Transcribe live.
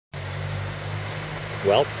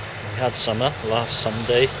Well, we had summer last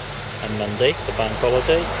Sunday and Monday, the bank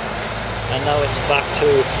holiday, and now it's back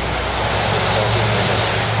to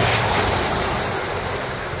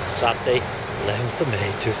Saturday, 11th of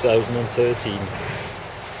May 2013,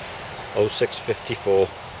 06:54,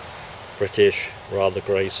 British, rather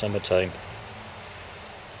grey summertime.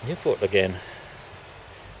 Newport again,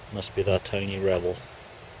 must be that tiny rebel.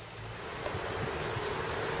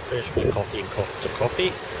 Finished my coffee and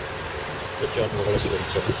coffee. The John Willis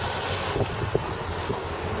Winter.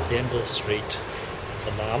 At the end of the street,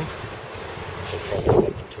 the Lamb, which I'll probably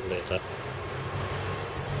get into later.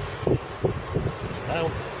 Now,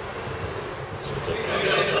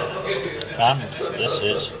 and this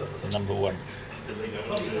is number 1.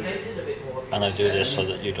 And I do this so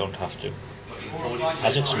that you don't have to.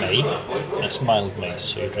 As it's May, it's mild May,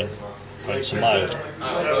 so you drink pints of mild.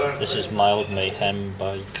 This is Mild Mayhem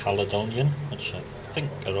by Caledonian, which I think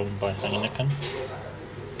are owned by Heineken.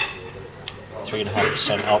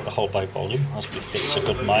 3.5% alcohol by volume, as befits a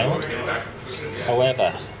good mild.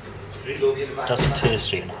 However, it doesn't taste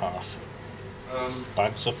 3.5.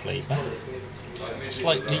 Bags of flavour.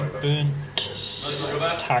 Slightly burnt,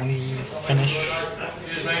 tangy finish.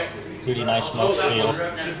 Really nice mouthfeel.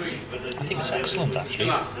 I think it's excellent actually.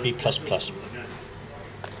 B++.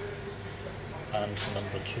 And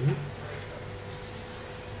number 2.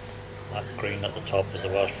 That green at the top is the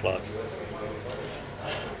Welsh flag.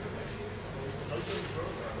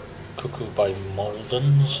 Cuckoo by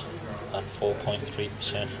Malden's at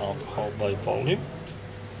 4.3% alcohol by volume.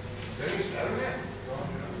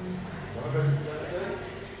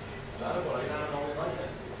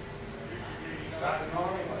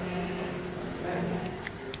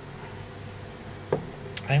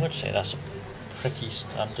 I would say that's a pretty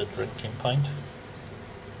standard drinking pint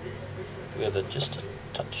with just a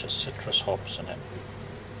touch of citrus hops in it.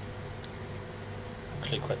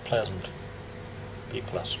 Actually quite pleasant. B+.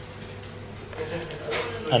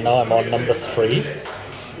 And now I'm on number 3.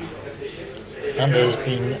 And there's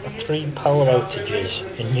been 3 power outages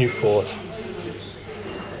in Newport.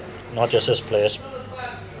 Not just this place.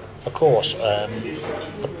 Of course,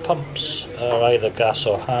 the pumps are either gas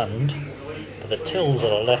or hand, but the tills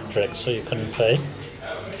are electric, so you couldn't pay.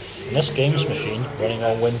 And this games machine running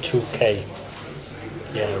on Win 2K.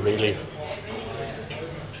 Yeah, really.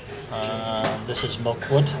 This is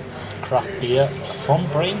Milkwood, craft beer from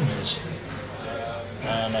Brains.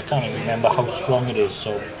 And I can't even remember how strong it is,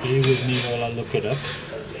 so bear with me while I look it up.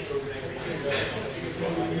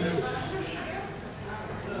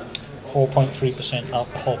 4.3%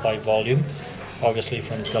 alcohol by volume, obviously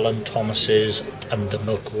from Dylan Thomas's Under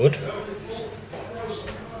Milkwood.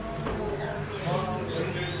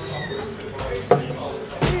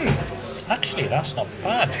 Actually, that's not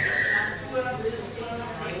bad.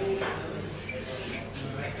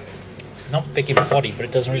 Not big in body, but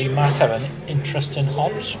it doesn't really matter. And interesting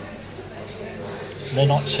hops. They're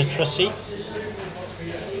not citrusy.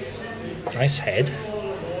 Nice head.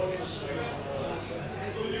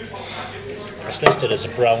 It's listed as a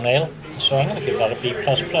brown ale, so I'm going to give that a B++.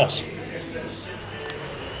 So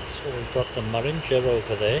we've got the Muringer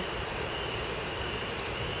over there,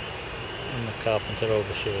 and the Carpenter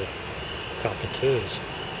over here. Carpenters.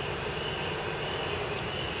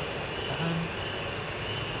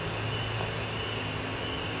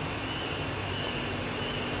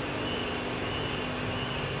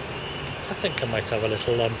 I think I might have a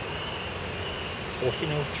little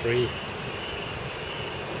 1403.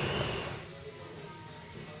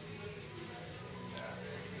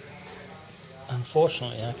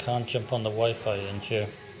 Unfortunately, I can't jump on the Wi-Fi in here,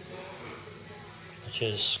 which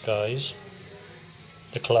is Skies,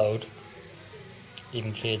 the cloud,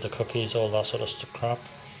 even cleared the cookies, all that sort of stuff crap.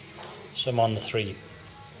 So I'm on the 3,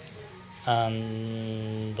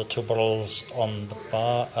 and the 2 bottles on the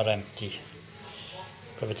bar are empty.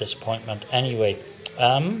 Bit of a disappointment. Anyway,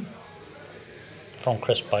 from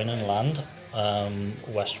Chris Bynon Land,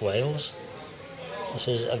 West Wales. This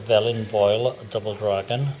is a Velin Voil Double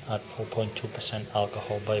Dragon at 4.2%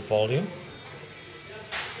 alcohol by volume.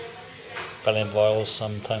 Velin Voil is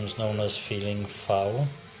sometimes known as feeling foul,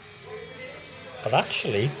 but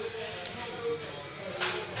actually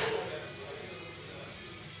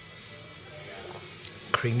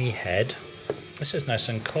creamy head. This is nice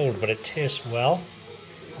and cold, but it tastes well,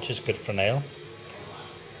 which is good for an ale.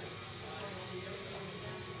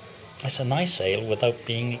 It's a nice ale without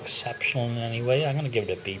being exceptional in any way. I'm going to give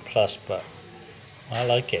it a B+, but I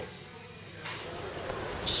like it.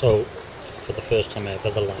 So, for the first time ever,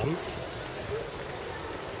 the Lamb.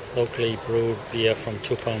 Locally brewed beer from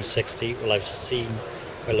 £2.60. Well, I've seen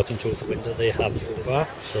By looking through the window they have FUBAR,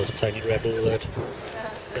 so it's a tiny rebel alert.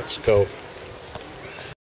 Let's go.